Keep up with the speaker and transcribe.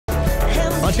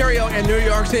Ontario and New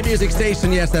York City music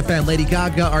station, Yes FM. Lady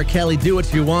Gaga, R. Kelly, Do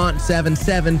What You Want,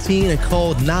 7:17, a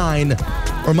cold 9.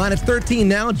 Or minus 13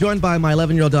 now, joined by my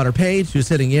 11-year-old daughter, Paige, who's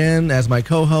sitting in as my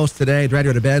co-host today. Dragged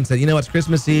her to bed and said, you know what, it's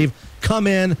Christmas Eve. Come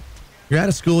in. You're out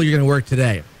of school. You're going to work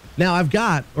today. Now, I've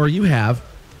got, or you have,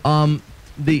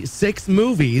 the 6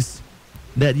 movies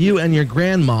that you and your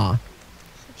grandma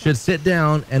should sit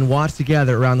down and watch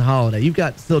together around the holiday. You've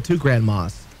got still 2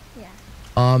 grandmas.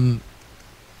 Yeah.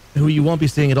 Who you won't be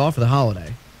seeing at all for the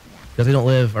holiday because they don't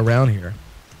live around here.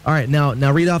 All right, now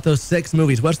read off those 6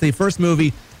 movies. What's the first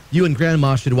movie you and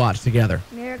grandma should watch together?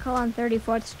 Miracle on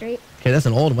 34th Street. Okay, that's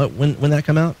an old one. When that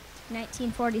come out?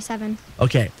 1947.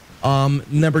 Okay.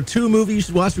 Number 2 movie you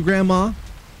should watch with grandma?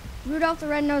 Rudolph the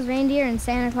Red-Nosed Reindeer and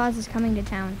Santa Claus is Coming to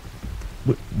Town.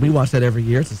 We watch that every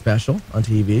year. It's a special on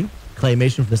TV.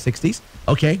 Claymation from the 60s.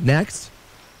 Okay, next.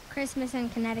 Christmas in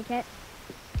Connecticut.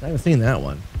 I haven't seen that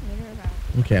one. Neither have I.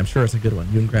 Okay, I'm sure it's a good one.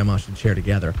 You and grandma should share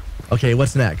together. Okay,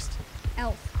 what's next?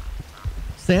 Elf.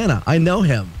 Santa. I know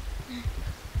him.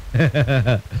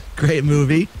 Great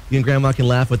movie. You and grandma can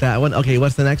laugh with that one. Okay,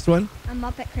 what's the next one? A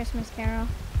Muppet Christmas Carol.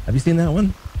 Have you seen that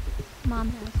one?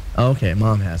 Mom has. Okay,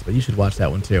 Mom has, but you should watch that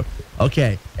one too.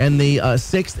 Okay, and the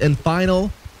 6th and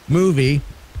final movie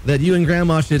that you and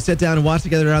grandma should sit down and watch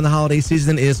together around the holiday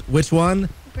season is which one?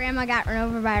 Grandma Got Run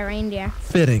Over by a Reindeer.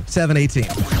 Fitting. 7:18.